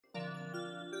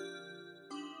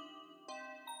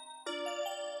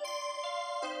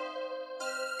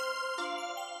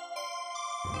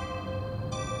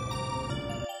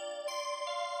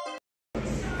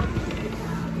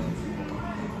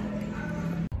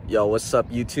Yo, what's up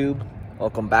YouTube?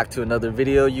 Welcome back to another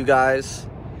video, you guys.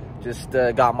 Just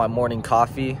got my morning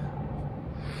coffee.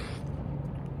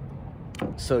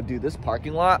 So dude, this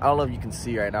parking lot, I don't know if you can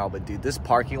see right now, but dude, this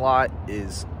parking lot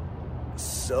is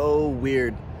so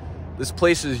weird. This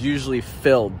place is usually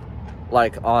filled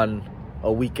like on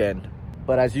a weekend,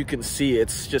 but as you can see,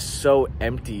 it's just so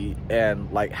empty and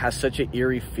like has such an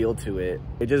eerie feel to it.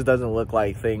 It just doesn't look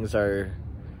like things are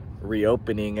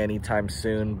reopening anytime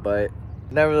soon, but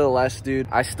nevertheless, dude,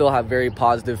 I still have very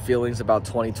positive feelings about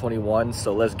 2021,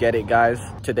 so let's get it, guys.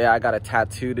 Today I got a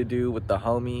tattoo to do with the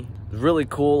homie. It's really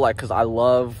cool, like, because I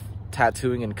love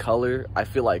tattooing in color. I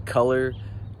feel like color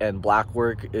and black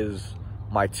work is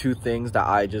my two things that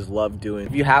I just love doing.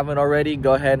 If you haven't already,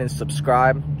 go ahead and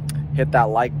subscribe, hit that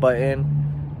like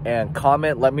button, and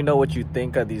comment. Let me know what you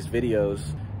think of these videos.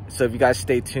 So if you guys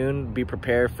stay tuned, be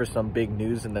prepared for some big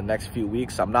news in the next few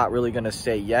weeks. I'm not really gonna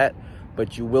say yet,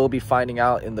 but you will be finding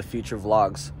out in the future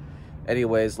vlogs.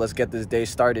 Anyways, let's get this day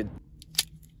started.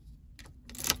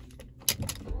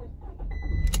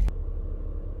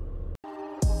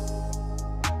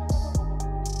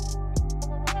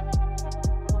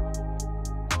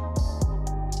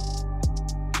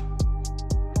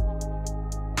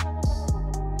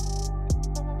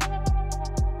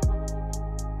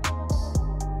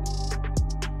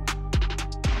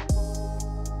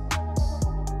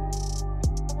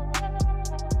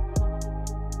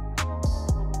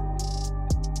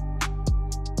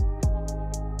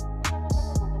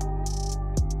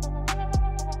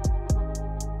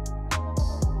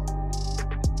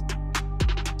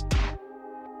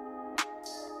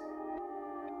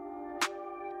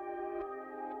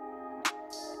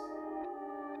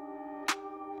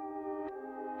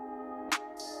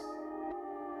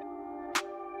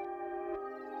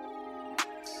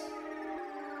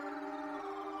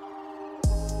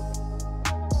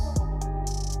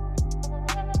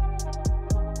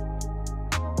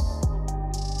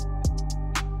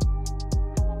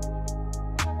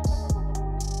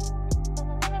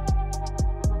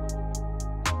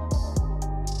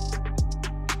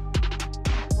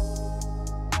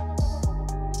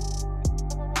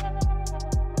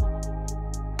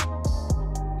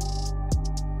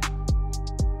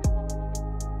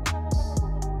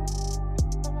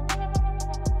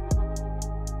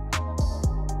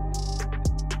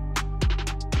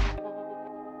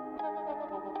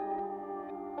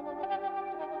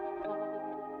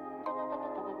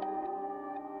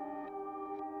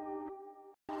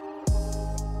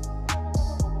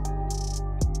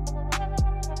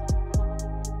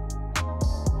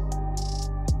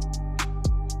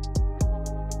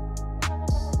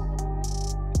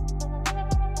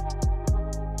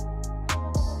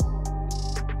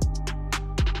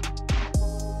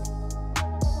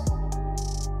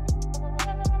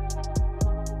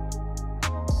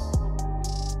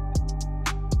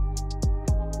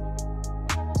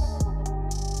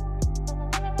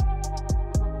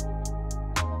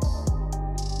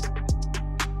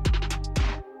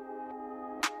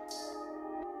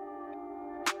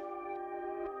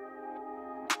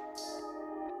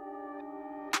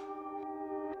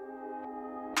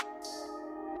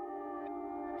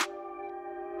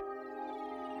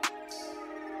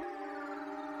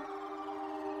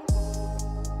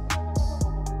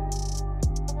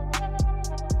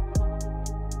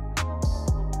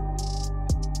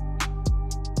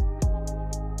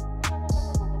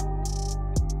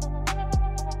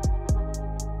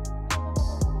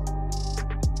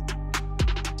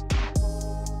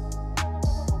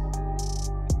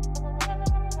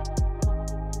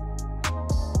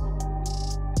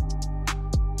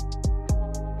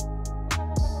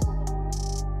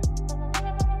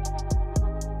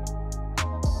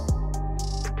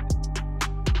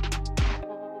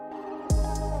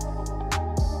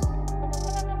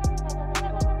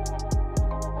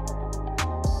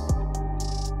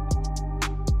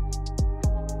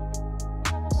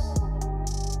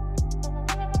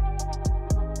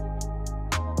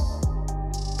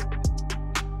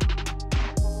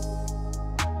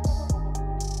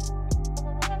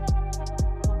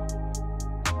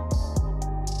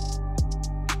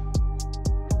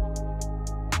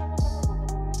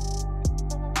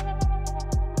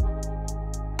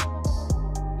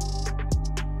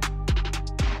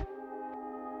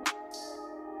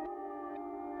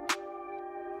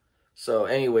 So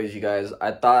anyways, you guys, I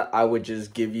thought I would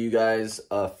just give you guys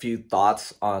a few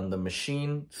thoughts on the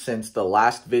machine since the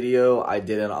last video I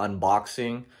did an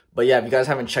unboxing. But yeah, if you guys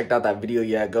haven't checked out that video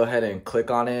yet, go ahead and click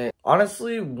on it.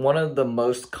 Honestly, one of the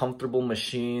most comfortable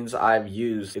machines I've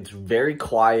used. It's very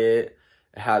quiet.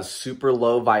 It has super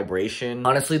low vibration.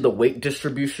 Honestly, the weight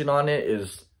distribution on it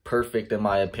is perfect in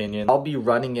my opinion. I'll be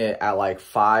running it at like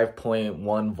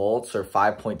 5.1 volts or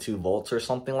 5.2 volts or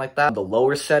something like that, the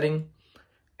lower setting,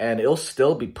 and it'll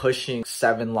still be pushing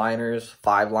 7 liners,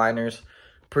 5 liners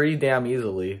pretty damn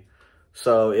easily.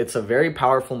 So it's a very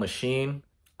powerful machine.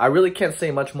 I really can't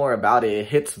say much more about it. It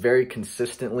hits very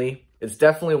consistently. It's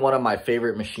definitely one of my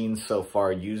favorite machines so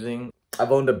far using.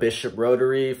 I've owned a Bishop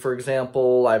Rotary, for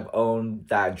example. I've owned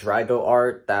that Drago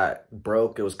Art that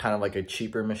broke. It was kind of like a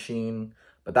cheaper machine,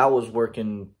 but that was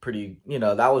working pretty, you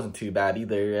know, that wasn't too bad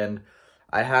either. And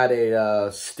I had a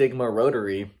Stigma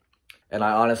Rotary, and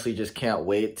I honestly just can't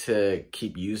wait to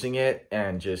keep using it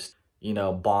and just, you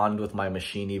know, bond with my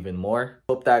machine even more.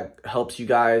 Hope that helps you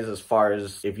guys as far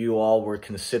as if you all were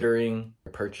considering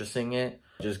purchasing it.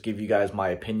 Just give you guys my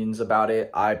opinions about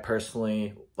it. I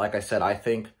personally, like I said, I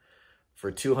think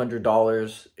for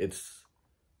 $200, it's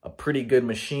a pretty good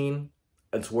machine.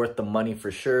 It's worth the money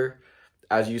for sure.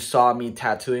 As you saw me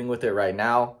tattooing with it right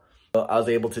now, I was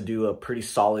able to do a pretty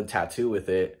solid tattoo with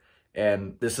it.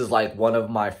 And this is like one of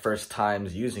my first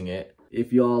times using it.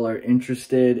 If y'all are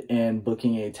interested in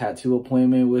booking a tattoo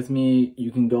appointment with me, you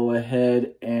can go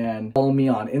ahead and follow me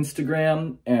on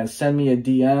Instagram and send me a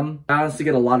DM. I honestly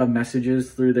get a lot of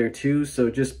messages through there too, so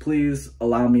just please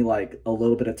allow me like a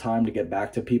little bit of time to get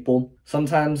back to people.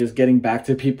 Sometimes just getting back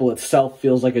to people itself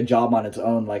feels like a job on its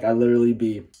own. Like I literally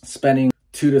be spending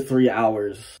 2 to 3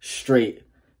 hours straight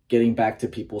getting back to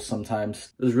people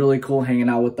sometimes. It was really cool hanging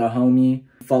out with the homie.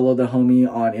 Follow the homie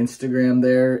on Instagram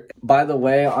there. By the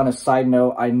way, on a side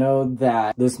note, I know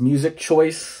that this music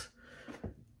choice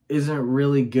isn't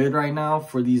really good right now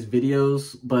for these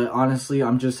videos, but honestly,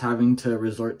 I'm just having to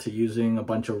resort to using a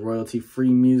bunch of royalty-free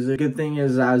music. Good thing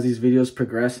is, as these videos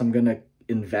progress, I'm gonna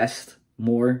invest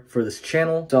more for this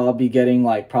channel. So I'll be getting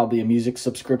like probably a music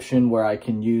subscription where I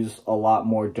can use a lot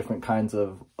more different kinds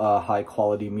of high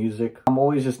quality music. I'm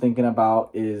always just thinking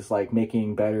about is like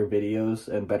making better videos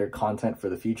and better content for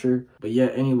the future. But yeah,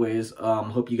 anyways,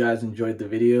 hope you guys enjoyed the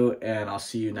video and I'll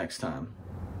see you next time.